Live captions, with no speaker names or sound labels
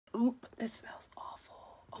It smells awful.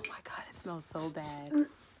 Oh my God, it smells so bad.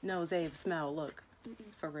 No, Zave, smell. Look,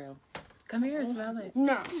 for real. Come here, smell it.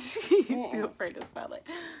 No. He's too afraid to smell it.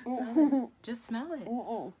 Smell it. Just smell it.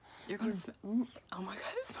 You're gonna smell. Oh my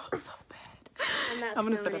God, it smells so bad. I'm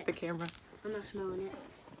gonna set up the camera. I'm not smelling it.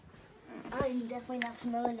 I'm definitely not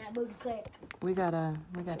smelling that booty crack. We gotta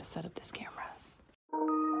set up this camera.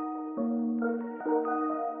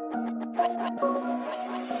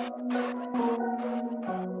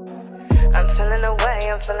 I'm feeling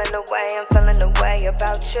the way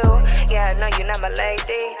about you. Yeah, I know you're not my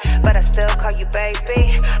lady, but I still call you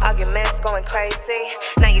baby. Arguments going crazy.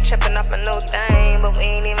 Now you tripping off my new thing, but we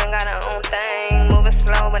ain't even got our own thing. Moving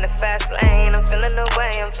slow in the fast lane. I'm feeling the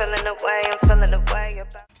way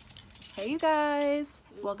about. Hey you guys,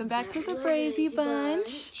 welcome back to the Brigid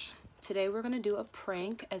Bunch. Today we're gonna do a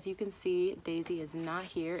prank. As you can see, Daisy is not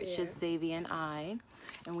here. It's just Xavier and I,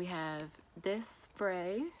 and we have this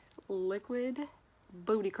spray, liquid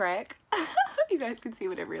booty crack. You guys can see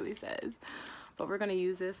what it really says, but we're gonna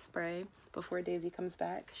use this spray before Daisy comes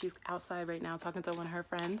back. She's outside right now talking to one of her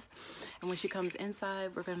friends, and when she comes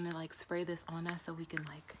inside, we're gonna like spray this on us so we can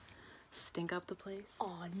like stink up the place.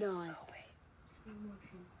 Oh no. So wait.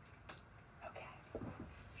 Okay.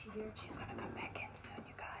 She's gonna come back in soon,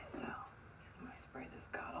 you guys. So I'm gonna spray this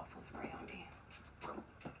god awful spray on me.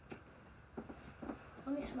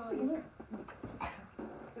 Let me smell you.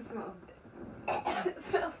 It smells. It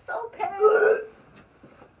smells so bad.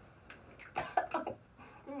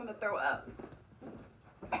 I'm gonna throw up.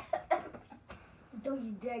 Don't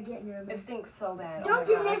you dare get near me. It stinks so bad. Don't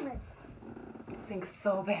get near me. It stinks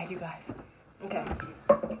so bad, you guys. Okay.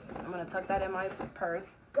 I'm gonna tuck that in my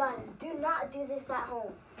purse. Guys, do not do this at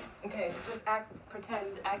home. Okay, just act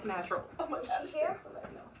natural. Oh my God. Is she here?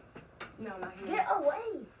 No, not here. Get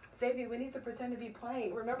away. Xavier, we need to pretend to be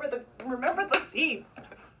playing. Remember the scene.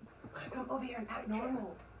 Come over here and act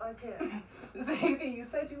normal. I can't. Xavier, you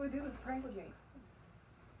said you would do this prank with me.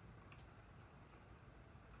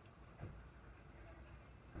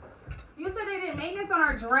 You said they did maintenance on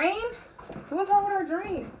our drain? What's wrong with our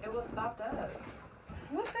drain? It was stopped up.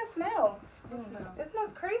 What's that smell? What smell? It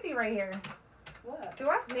smells crazy right here. What? Do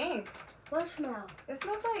I stink? What smell? It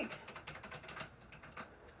smells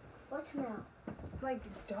What smell? like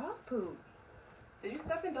dog poop. Did you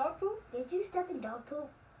step in dog poop? Did you step in dog poop?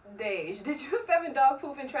 Dej, did you step in dog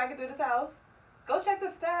poop and track it through this house? Go check the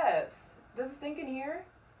steps. Does it stink in here?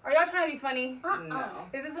 Are y'all trying to be funny? No.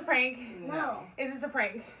 Is this a prank? No. Is this a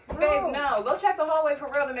prank? Babe, no. Go check the hallway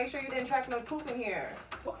for real to make sure you didn't track no poop in here.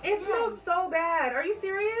 It smells so bad. Are you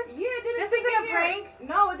serious? Yeah, it didn't This stink isn't in a here. prank?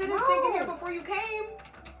 No, it didn't stink in No. here before you came.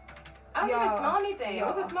 I don't even Y'all. smell anything.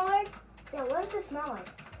 Y'all. What's it smell like? Yeah, what does it smell like?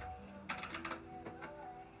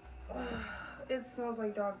 It smells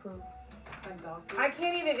like dog poop. Like dog poop. I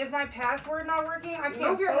can't even. Is my password not working? I can't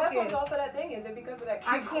Move your headphones focus. off of that thing. Is it because of that?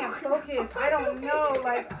 I can't focus. I don't know.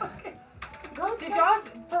 Like, Go did check. y'all,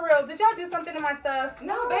 for real, did y'all do something to my stuff?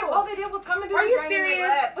 No, babe. All they did was come and do Are the you drain and serious?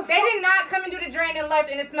 left. They did not come and do the drain and left,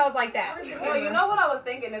 and it smells like that. Well, you know what I was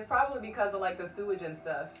thinking? It's probably because of like the sewage and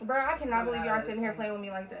stuff. Bro, I cannot believe y'all Yes. sitting here playing with me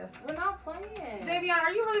like this. We're not playing. Xavier,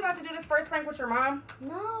 are you really about to do this first prank with your mom?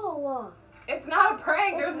 No. It's not a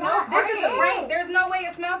prank. It's There's not. no This prank. is a prank. There's no way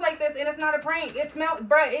it smells like this, and it's not a prank. It smells,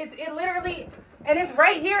 bro. It literally, and it's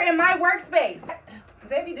right here in my workspace.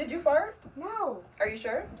 Xavier, did you fart? No. Are you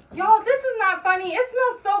sure? Y'all, this is not funny. It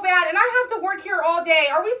smells so bad, and I have to work here all day.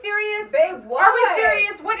 Are we serious? Babe, what? Are we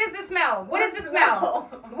serious? What is the smell? What is the smell?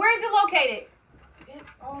 smell? Where is it located?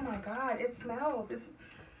 Oh my God, it smells. Excuse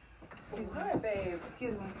me, babe.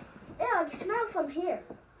 Excuse me. Yeah, you smell from here.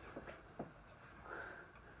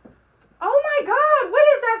 Oh my God, what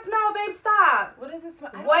is that smell, babe? Stop. What does it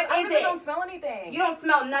smell? What I is really it? don't smell anything. You don't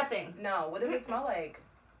smell nothing. No. What does it smell like?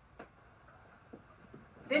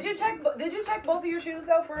 Did you check both of your shoes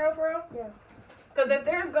though, for real, for real? Yeah. Because if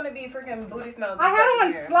there's gonna be freaking booty smells, I had inside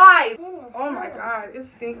on here. slides. Yeah, Oh my smell. God, it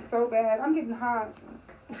stinks so bad. I'm getting hot.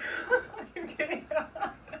 You're kidding.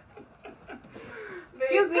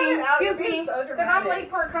 Excuse me, because I'm late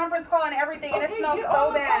for a conference call and everything, and it smells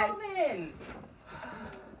so bad.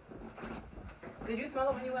 Did you smell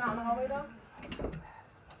it when you went out in the hallway though? It smells so bad.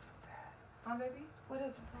 It smells so bad. Huh, baby? What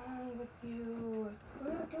is wrong with you?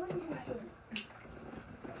 We're not doing anything.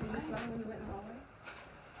 Did you smell it when you went in the hallway?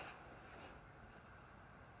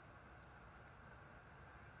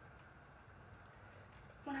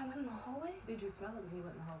 When I went in the hallway? Did you smell it when you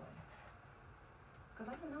went in the hallway? Because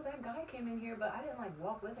I don't know, that guy came in here, but I didn't like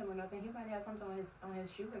walk with him or nothing. He might have something on his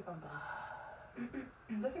shoe or something.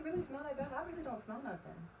 Does it really smell that bad? I really don't smell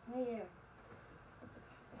nothing. Yeah.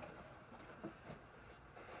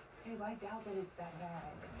 Babe, I doubt that it's that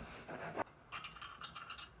bad.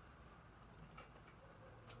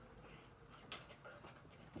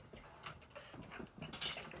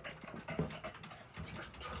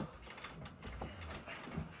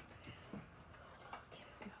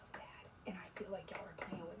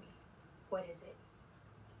 What is it?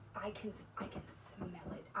 I can smell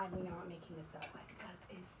it. I'm not making this up. What does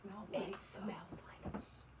it smell like? It smells like. It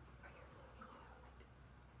smells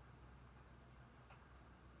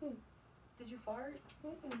like. Did you fart?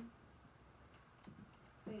 Mm-mm.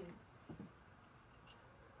 Babe.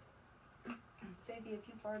 Savvy, if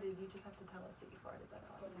you farted, you just have to tell us that you farted. That's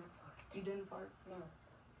all. I did not fart. You didn't fart? No.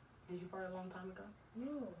 Did you fart a long time ago?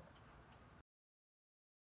 No.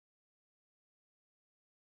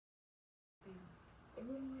 It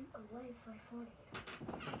would have went away if I farted.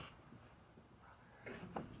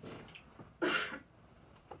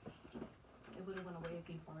 It would have went away if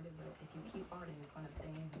you farted, but if you keep farting, it's going to stay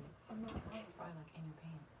in you. I'm not It's farting. probably like in your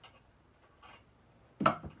pants.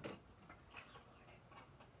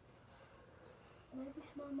 Maybe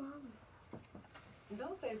smell mommy.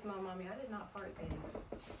 Don't say smell, mommy. I did not fart, Sadie.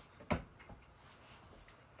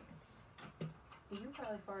 You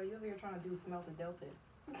probably farted. You over here trying to do smell to Delta.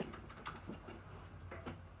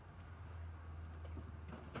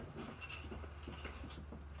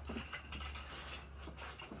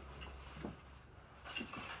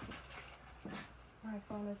 My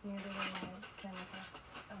phone is muted and my camera's off.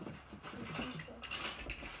 Oh.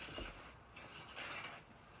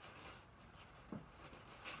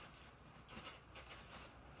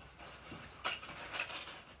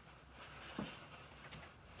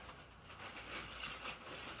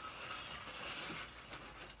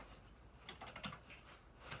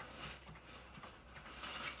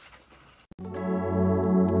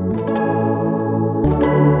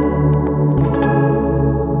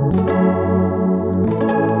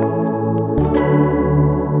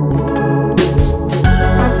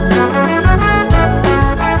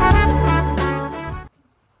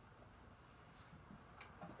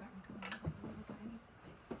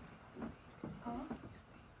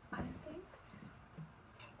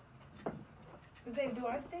 Zay, do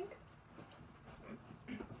I stink?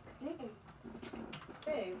 Mm-mm.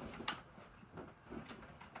 Babe.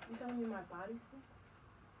 You telling me my body stinks?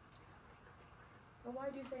 Well,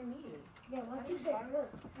 why'd you say me? Yeah, why'd I you didn't say fart. her?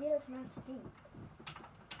 He does not stink.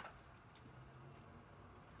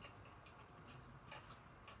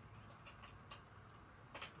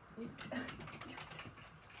 You just...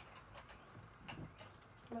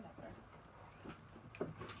 Whatever.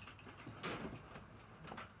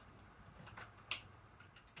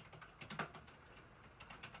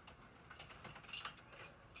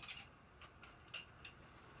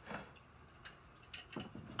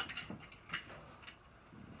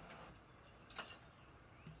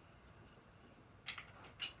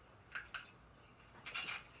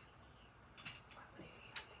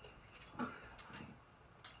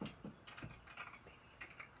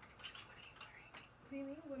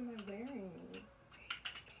 Baby, what am I wearing?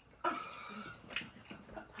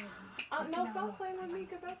 No, stop playing with me,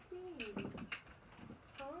 because that's me.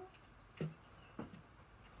 Huh?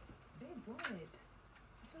 Babe, what? It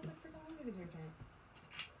smells like freaking laundry detergent.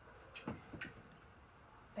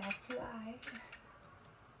 Back to eye.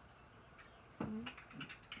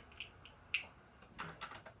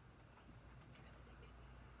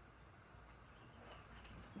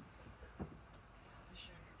 Smell the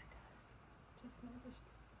shirt. Just smell the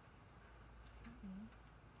shirt. It's not me.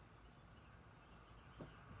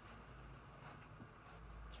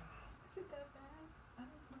 Is it that bad? I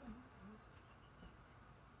don't smell it.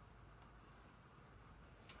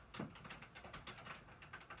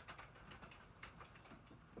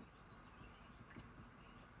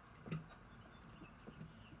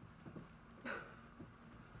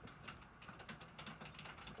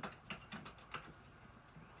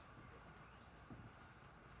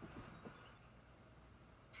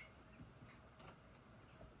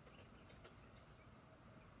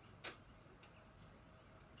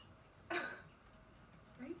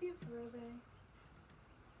 Are you being for real, babe?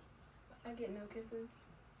 I get no kisses.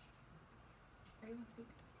 Are you gonna speak?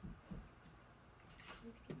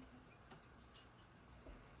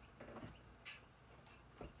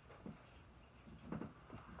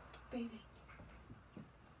 Baby.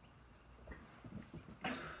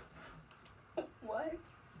 What?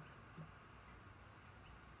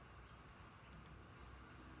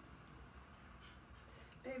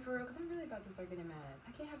 Babe, for real, because I'm really about to start getting mad.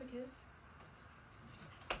 I can't have a kiss.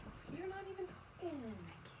 You're not even talking.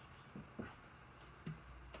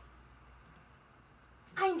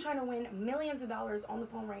 I'm trying to win millions of dollars on the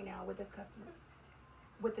phone right now with this customer.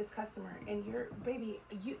 And you're,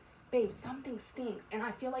 babe, something stinks. And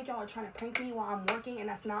I feel like y'all are trying to prank me while I'm working, and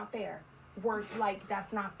that's not fair.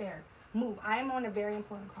 That's not fair. Move. I am on a very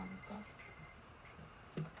important conference call.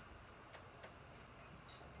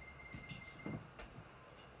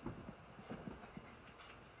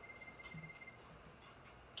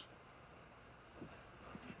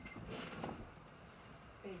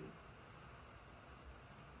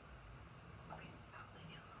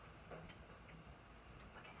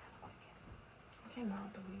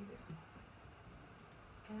 cannot believe it smells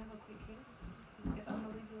like. Can I have a quick kiss? If I'm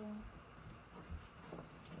gonna leave you alone.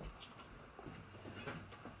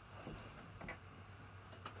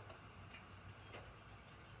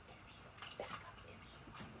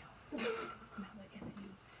 Smell it. It's you.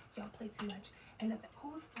 Y'all play too much. And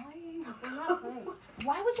who's flying? I'm not playing.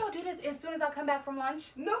 Why would y'all do this as soon as I come back from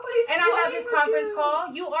lunch? Nobody's And I have this with conference you.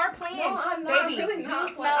 call. You are playing. No, I'm not. Baby, Really not.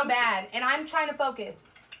 you smell bad. And I'm trying to focus.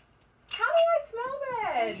 How do I smell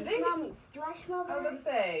bad? You smell me. Do I smell I was about bad? to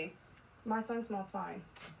say. My son smells fine.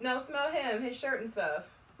 No, smell him, his shirt and stuff.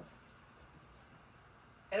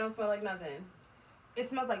 It don't smell like nothing. It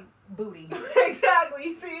smells like booty. Exactly.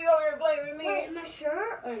 You see, you over here blaming me. Wait, my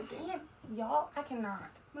shirt? I can't. Y'all, I cannot.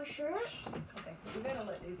 My shirt? Okay, we better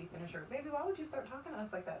let Daisy finish her. Baby, why would you start talking to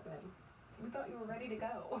us like that then? We thought you were ready to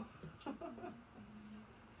go.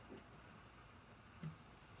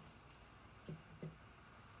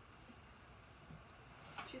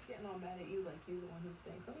 She's getting all mad at you like you're the one who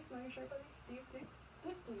stinks. Let me smell your shirt, buddy. Do you stink?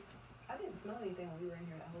 I didn't smell anything when we were in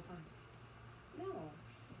here that whole time. No,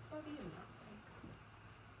 it's not you not stink.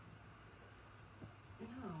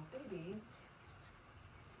 No, baby.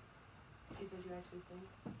 She said you actually stink.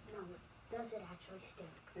 No, does it actually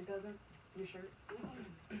stink? It doesn't? Your shirt?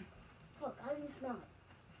 Look, how do you smell it?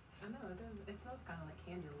 I know, it does. It smells kind of like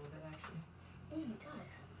candy a little bit, actually. It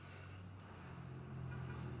does.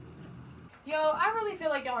 Yo, I really feel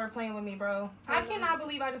like y'all are playing with me, bro. I cannot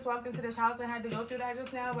believe I just walked into this house and had to go through that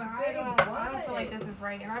just now, but I don't feel like this is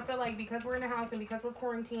right. And I feel like because we're in the house and because we're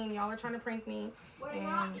quarantined, y'all are trying to prank me. We're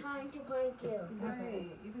not trying to prank you. Right.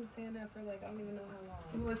 You've been saying that for like, I don't even know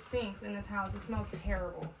how long. It stinks in this house. It smells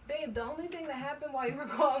terrible. Babe, the only thing that happened while you were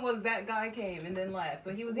gone was that guy came and then left.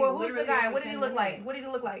 But he was Well, who's literally the guy? there What for did he 10 look like? minutes. What did he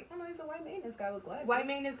look like? I don't know, he's a white maintenance guy with glasses. White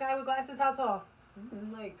maintenance guy with glasses. How tall?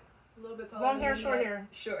 Like, a little bit taller. Long than hair, me, short yeah. hair?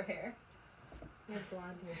 Short hair.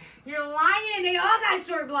 You're lying. They all got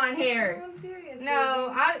short blonde hair. No, I'm serious.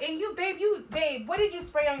 No, baby. babe, what did you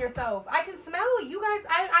spray on yourself? I can smell it. You guys,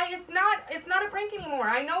 it's not a prank anymore.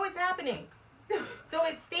 I know it's happening. So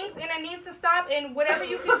it stinks and it needs to stop, and whatever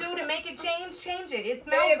you can do to make it change it. It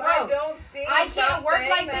smells Babe, gross. I don't stink. I can't Stop work saying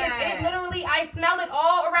like that. this. It literally, I smell it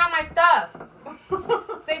all around my stuff.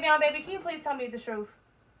 Savion, baby, can you please tell me the truth?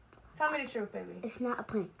 Tell me the truth, baby. It's not a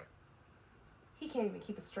prank. He can't even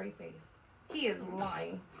keep a straight face. He is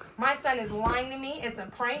lying. My son is lying to me. It's a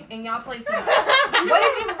prank, and y'all play too much.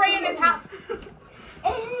 What did you spray in this house?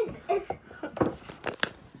 It's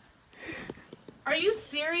Are you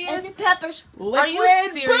serious? the peppers. Are you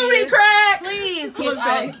serious? Booty crack. Please. Come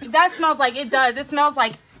on, That smells like it does. It smells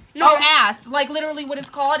like ass. Like literally what it's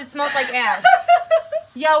called. It smells like ass.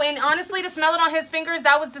 Yo, and honestly, to smell it on his fingers,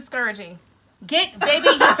 that was discouraging. Baby,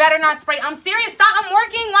 you better not spray. I'm serious. Stop. I'm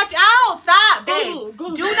working. Watch out. Stop, babe.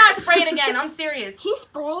 Daisy. Do not spray it again. I'm serious. She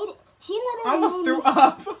sprayed. She I literally almost made me threw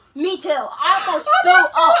up. Me too. I almost threw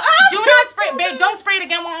up. Do not spray, babe. Don't spray it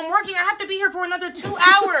again while I'm working. I have to be here for another 2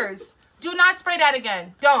 hours. Do not spray that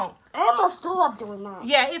again. Don't. I almost threw up doing that.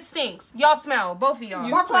 Yeah, it stinks. Y'all smell. Both of y'all.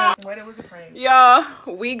 That's why What? It was a prank. Y'all,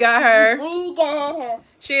 we got her. we got her.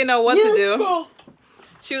 She didn't know what You to do. stink.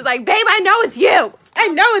 She was like, babe, I know it's you. I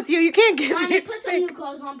know it's you. You can't get Mommy, me. put some new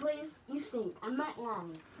clothes on, please. You stink. I'm not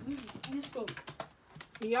lying. You stink.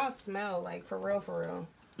 Y'all smell like for real.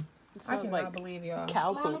 I cannot like believe y'all.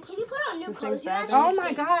 cow Mama, poop. can you put on new This clothes? thing's You actually Oh my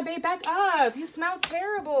stink. god, babe, back up. You smell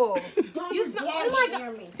terrible. Don't You you smell. dare Oh my near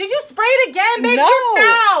god. me. Did you spray it again, babe? No. You're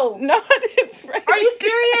foul. No, I didn't spray. Are you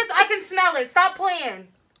serious? I can smell it. Stop playing.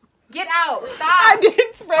 Get out. Stop. I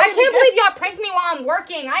didn't spray. I can't believe y'all pranked me while I'm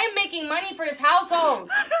working. I am making money for this household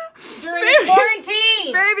during this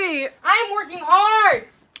quarantine. Baby. I'm working hard.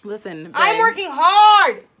 Listen, babe. I'm working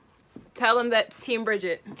hard. Tell him that it's Team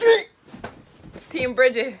Brigid. It's Team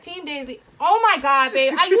Brigid. Team Daisy. Oh my god,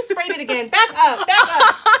 babe. You sprayed it again. Back up. Back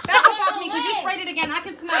up. Back up off me because you sprayed it again. I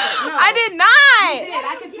can smell it. No. I did not. You did.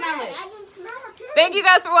 I can smell it. I can smell it too. Thank you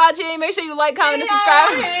guys for watching. Make sure you like, comment, and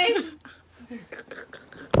subscribe.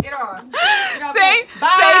 Get on. Get off Say, me.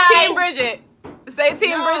 Bye. say Team Bridget. Say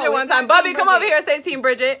Team No, Bridget one it's time. not Bubby, Team come over Bridget. here. Say Team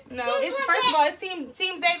Bridget. No, it's first of all, it's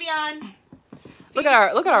Team Xavion. Look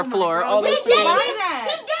at our floor. All those Team things. Daisy. Buy that.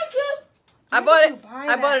 Team Daisy. I bought it. Buy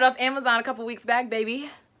I bought it that. off Amazon a couple weeks back, baby.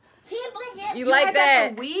 Team Bridget. You You like had that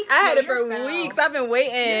that? for weeks? I had No, it for you're foul. weeks. I've been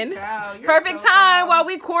waiting. Foul. You're Perfect so time foul. while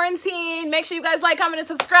we quarantine. Make sure you guys like, comment, and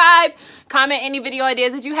subscribe. Comment any video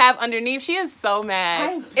ideas that you have underneath. She is so mad.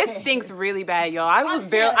 I'm It pissed. stinks really bad, y'all.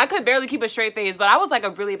 I could barely keep a straight face, but I was like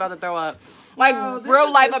really about to throw up. Like Yo, this real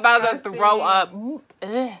is life about to disgusting. throw up. Ugh.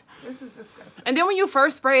 This is disgusting. And then when you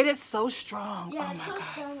first spray it, it's so strong. Yeah, Oh it's my so god,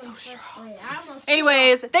 strong. so when you first strong. spray it. I almost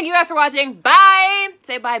Anyways, thank you guys for watching. Bye.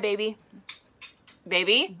 Say bye, baby.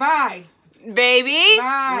 Baby. Bye. Baby.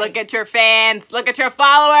 Bye. Look at your fans. Look at your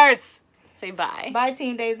followers. Say bye. Bye,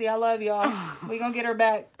 Team Daisy. I love y'all. We gonna get her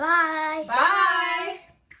back. Bye. Bye.